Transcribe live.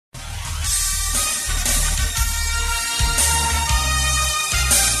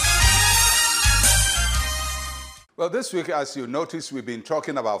Well, this week, as you notice, we've been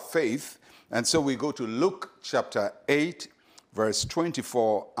talking about faith. And so we go to Luke chapter 8, verse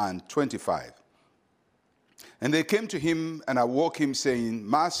 24 and 25. And they came to him and awoke him, saying,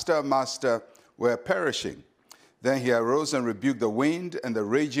 Master, Master, we're perishing. Then he arose and rebuked the wind and the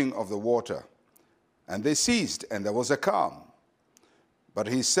raging of the water. And they ceased, and there was a calm. But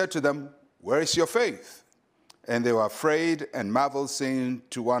he said to them, Where is your faith? And they were afraid and marveled, saying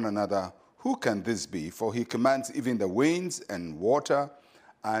to one another, Who can this be? For he commands even the winds and water,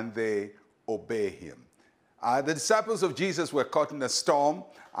 and they obey him. The disciples of Jesus were caught in a storm,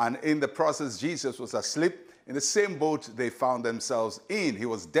 and in the process, Jesus was asleep in the same boat they found themselves in. He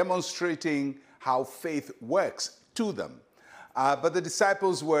was demonstrating how faith works to them. But the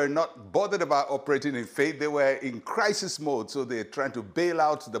disciples were not bothered about operating in faith. They were in crisis mode, so they're trying to bail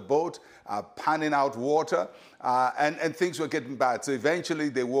out the boat, panning out water, and things were getting bad. So eventually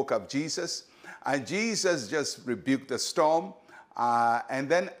they woke up Jesus, and Jesus just rebuked the storm and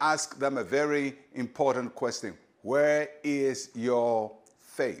then asked them a very important question. Where is your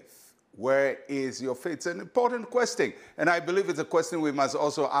faith? Where is your faith? It's an important question, and I believe it's a question we must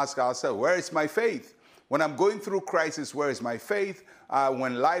also ask ourselves. Where is my faith? When I'm going through crisis, where is my faith?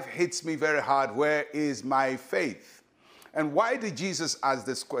 When life hits me very hard, where is my faith? And why did Jesus ask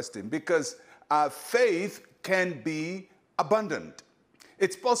this question? Because faith can be abundant.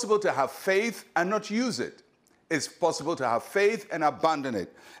 It's possible to have faith and not use it. It's possible to have faith and abandon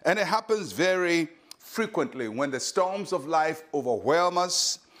it. And it happens very frequently when the storms of life overwhelm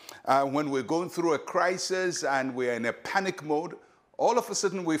us, when we're going through a crisis and we're in a panic mode. All of a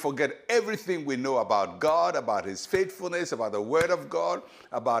sudden, we forget everything we know about God, about his faithfulness, about the word of God,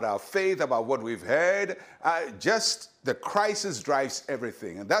 about our faith, about what we've heard. Just the crisis drives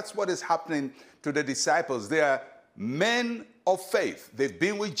everything. And that's what is happening to the disciples. They are men of faith. They've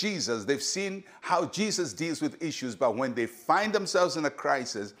been with Jesus. They've seen how Jesus deals with issues. But when they find themselves in a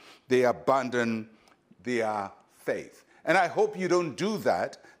crisis, they abandon their faith. And I hope you don't do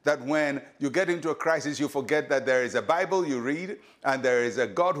that when you get into a crisis, you forget that there is a Bible you read, and there is a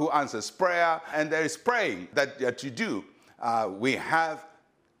God who answers prayer, and there is praying that you do. We have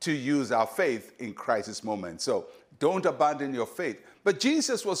to use our faith in crisis moments. So don't abandon your faith. But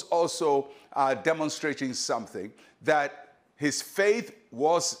Jesus was also demonstrating something, that his faith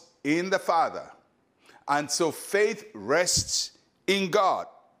was in the Father. And so faith rests in God.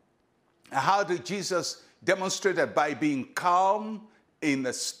 How did Jesus demonstrate that? By being calm in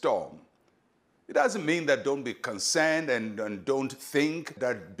the storm. It doesn't mean that don't be concerned and don't think,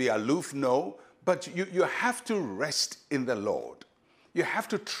 that be aloof, no. But you have to rest in the Lord. You have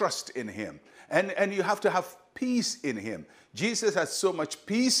to trust in him. And you have to have peace in him. Jesus had so much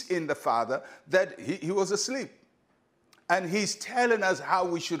peace in the Father that he was asleep. And he's telling us how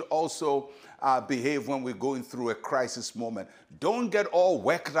we should also behave when we're going through a crisis moment. Don't get all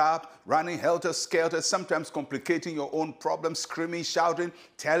worked up, running helter-skelter, sometimes complicating your own problem, screaming, shouting,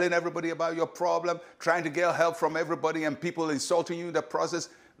 telling everybody about your problem, trying to get help from everybody and people insulting you in the process.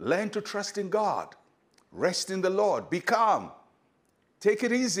 Learn to trust in God. Rest in the Lord. Be calm. Take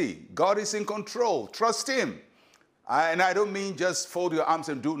it easy. God is in control. Trust him. And I don't mean just fold your arms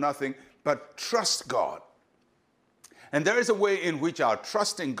and do nothing, but trust God. And there is a way in which our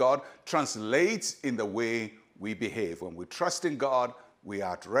trust in God translates in the way we behave. When we trust in God, we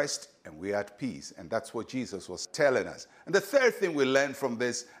are at rest and we are at peace. And that's what Jesus was telling us. And the third thing we learn from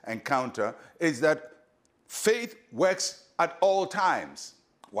this encounter is that faith works at all times.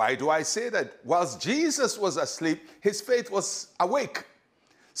 Why do I say that? Whilst Jesus was asleep, his faith was awake.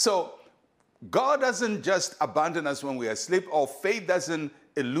 So God doesn't just abandon us when we are asleep, or faith doesn't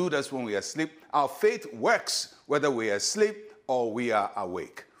elude us when we are asleep. Our faith works whether we are asleep or we are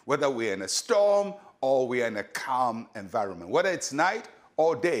awake, whether we are in a storm or we are in a calm environment, whether it's night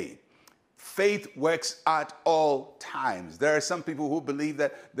or day. Faith works at all times. There are some people who believe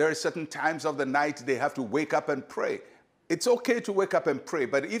that there are certain times of the night they have to wake up and pray. It's okay to wake up and pray,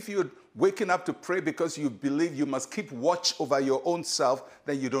 but if you're waking up to pray because you believe you must keep watch over your own self,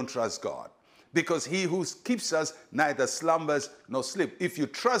 then you don't trust God. Because he who keeps us neither slumbers nor sleep. If you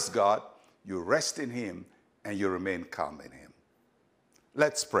trust God, you rest in him and you remain calm in him.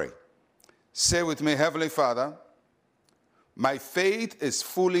 Let's pray. Say with me, Heavenly Father, my faith is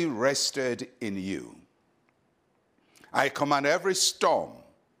fully rested in you. I command every storm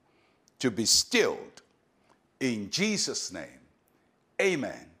to be stilled in Jesus' name.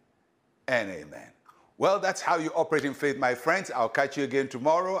 Amen and amen. Well, that's how you operate in faith, my friends. I'll catch you again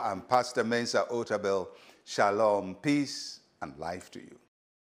tomorrow. I'm Pastor Mensa Otabil. Shalom, peace, and life to you.